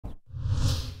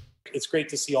It's great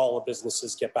to see all the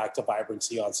businesses get back to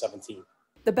vibrancy on 17.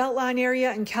 The Beltline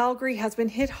area in Calgary has been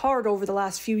hit hard over the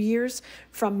last few years,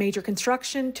 from major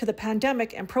construction to the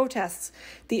pandemic and protests.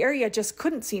 The area just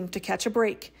couldn't seem to catch a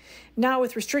break. Now,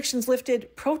 with restrictions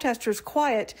lifted, protesters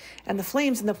quiet, and the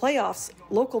Flames in the playoffs,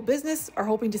 local business are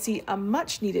hoping to see a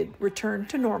much-needed return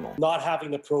to normal. Not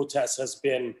having the protests has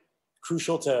been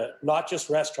crucial to not just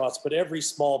restaurants, but every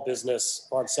small business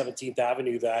on 17th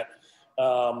Avenue that,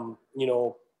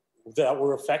 that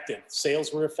were affected.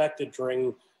 Sales were affected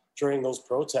during those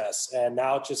protests, and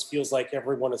now it just feels like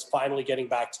everyone is finally getting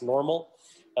back to normal.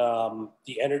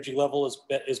 The energy level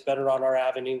is better on our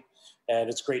avenue, and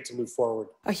it's great to move forward.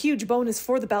 A huge bonus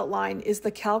for the Beltline is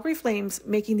the Calgary Flames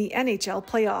making the NHL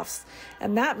playoffs,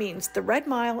 and that means the Red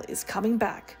Mile is coming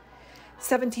back.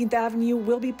 17th Avenue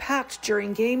will be packed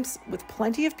during games, with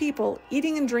plenty of people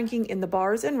eating and drinking in the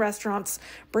bars and restaurants,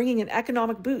 bringing an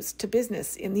economic boost to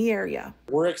business in the area.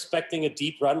 We're expecting a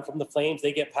deep run from the Flames.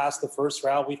 They get past the first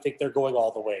round. We think they're going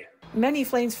all the way. Many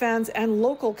Flames fans and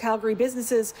local Calgary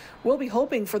businesses will be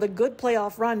hoping for the good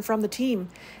playoff run from the team,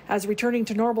 as returning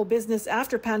to normal business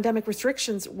after pandemic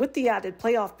restrictions with the added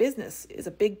playoff business is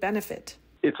a big benefit.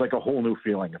 It's like a whole new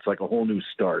feeling. It's like a whole new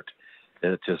start.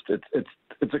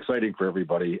 It's exciting for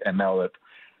everybody. And now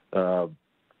that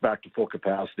back to full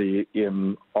capacity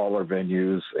in all our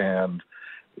venues and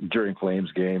during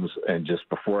Flames games and just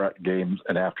before games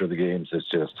and after the games,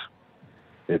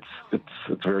 it's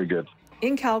very good.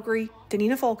 In Calgary,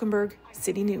 Danina Falkenberg,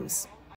 City News.